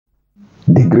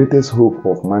The greatest hope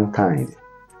of mankind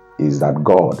is that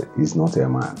God is not a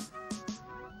man.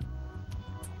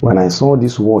 When I saw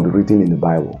this word written in the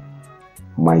Bible,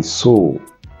 my soul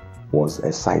was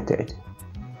excited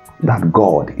that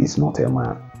God is not a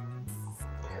man.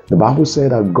 The Bible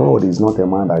said that God is not a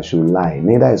man that should lie,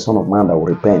 neither a son of man that will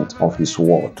repent of his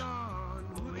word.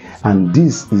 And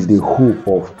this is the hope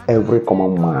of every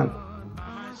common man.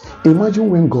 Imagine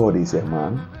when God is a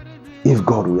man. If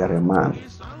God were a man,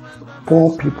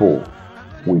 poor people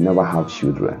will never have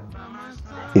children.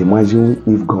 Imagine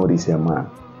if God is a man,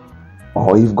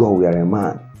 or if God were a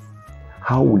man,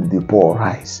 how would the poor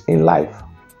rise in life?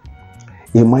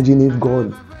 Imagine if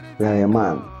God were a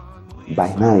man,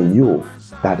 by now you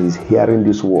that is hearing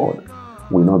this word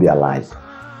will not be alive.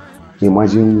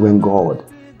 Imagine when God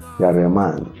were a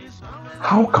man,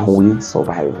 how can we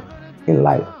survive in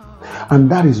life? And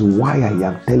that is why I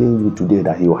am telling you today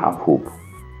that you have hope.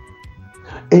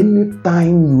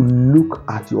 Anytime you look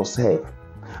at yourself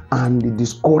and the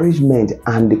discouragement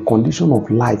and the condition of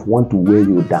life want to weigh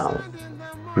you down,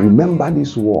 remember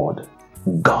this word: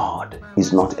 God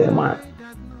is not a man.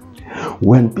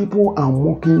 When people are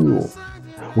mocking you,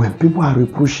 when people are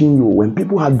reproaching you, when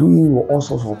people are doing you all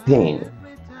sorts of things,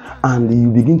 and you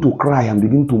begin to cry and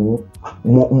begin to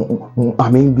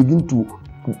begin to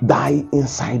die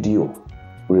inside you,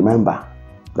 remember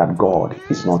that God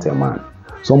is not a man.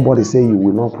 Somebody say you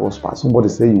will not prosper. Somebody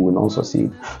say you will not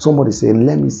succeed. Somebody say,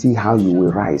 let me see how you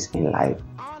will rise in life.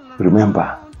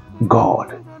 Remember,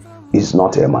 God is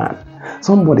not a man.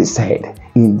 Somebody said,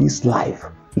 in this life,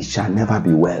 it shall never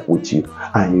be well with you,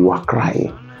 and you are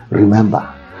crying.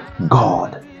 Remember,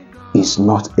 God is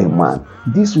not a man.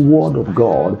 This word of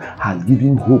God has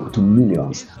given hope to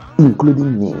millions,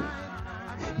 including me.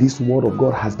 This word of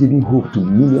God has given hope to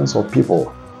millions of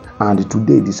people. And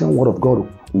today, the same word of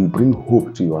God will bring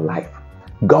hope to your life.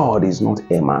 God is not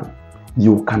a man.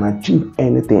 You can achieve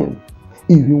anything,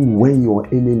 even when your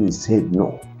enemy said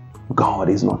no. God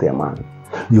is not a man.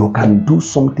 You can do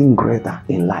something greater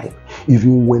in life,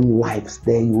 even when life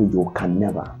stares you, you can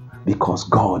never, because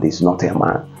God is not a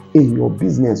man. In your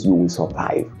business, you will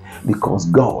survive because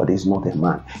God is not a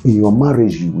man. In your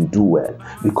marriage, you will do well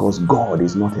because God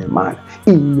is not a man.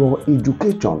 In your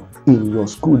education, in your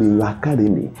school, in your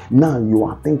academy, now you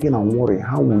are thinking and worrying,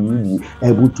 how will you be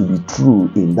able to be true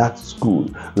in that school?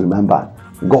 Remember,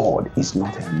 God is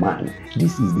not a man.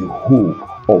 This is the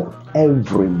hope of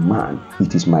every man.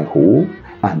 It is my hope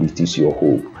and it is your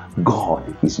hope.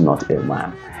 God is not a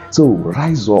man. So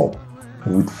rise up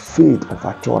with faith of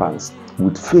assurance,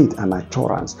 with faith and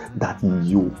assurance that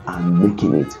you are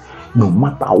making it. No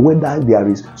matter whether there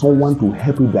is someone to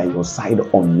help you by your side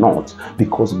or not,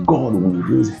 because God will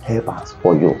raise helpers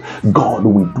for you. God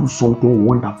will do something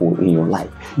wonderful in your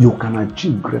life. You can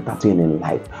achieve greater things in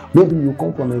life. Maybe you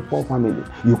come from a poor family.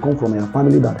 You come from a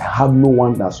family that have no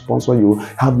one that sponsor you,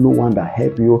 have no one that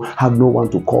help you, have no one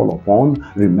to call upon.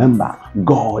 Remember,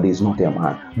 God is not a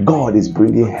man. God is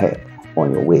bringing help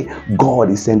on your way. God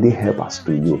is sending helpers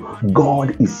to you.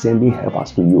 God is sending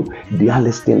helpers to you. Dear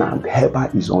listener, helper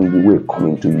is on the way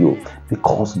coming to you,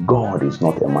 because God is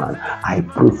not a man. I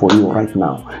pray for you right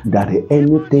now that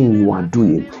anything you are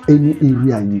doing, any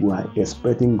area you are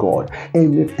expecting God,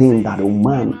 anything that a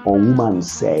man or woman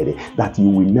said that you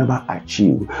will never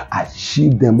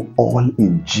achieve them all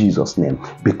in Jesus' name,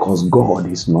 because God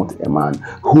is not a man.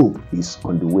 Hope is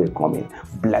on the way coming.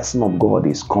 Blessing of God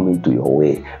is coming to your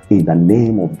way in the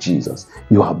name of Jesus.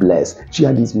 You are blessed.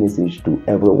 Share this message to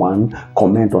everyone.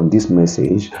 Comment on this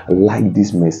message, like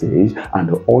this message,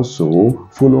 and also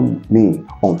follow me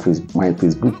on my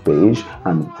Facebook page,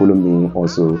 and follow me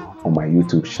also on my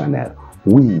YouTube channel.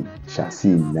 We shall see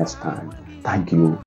you next time. Thank you.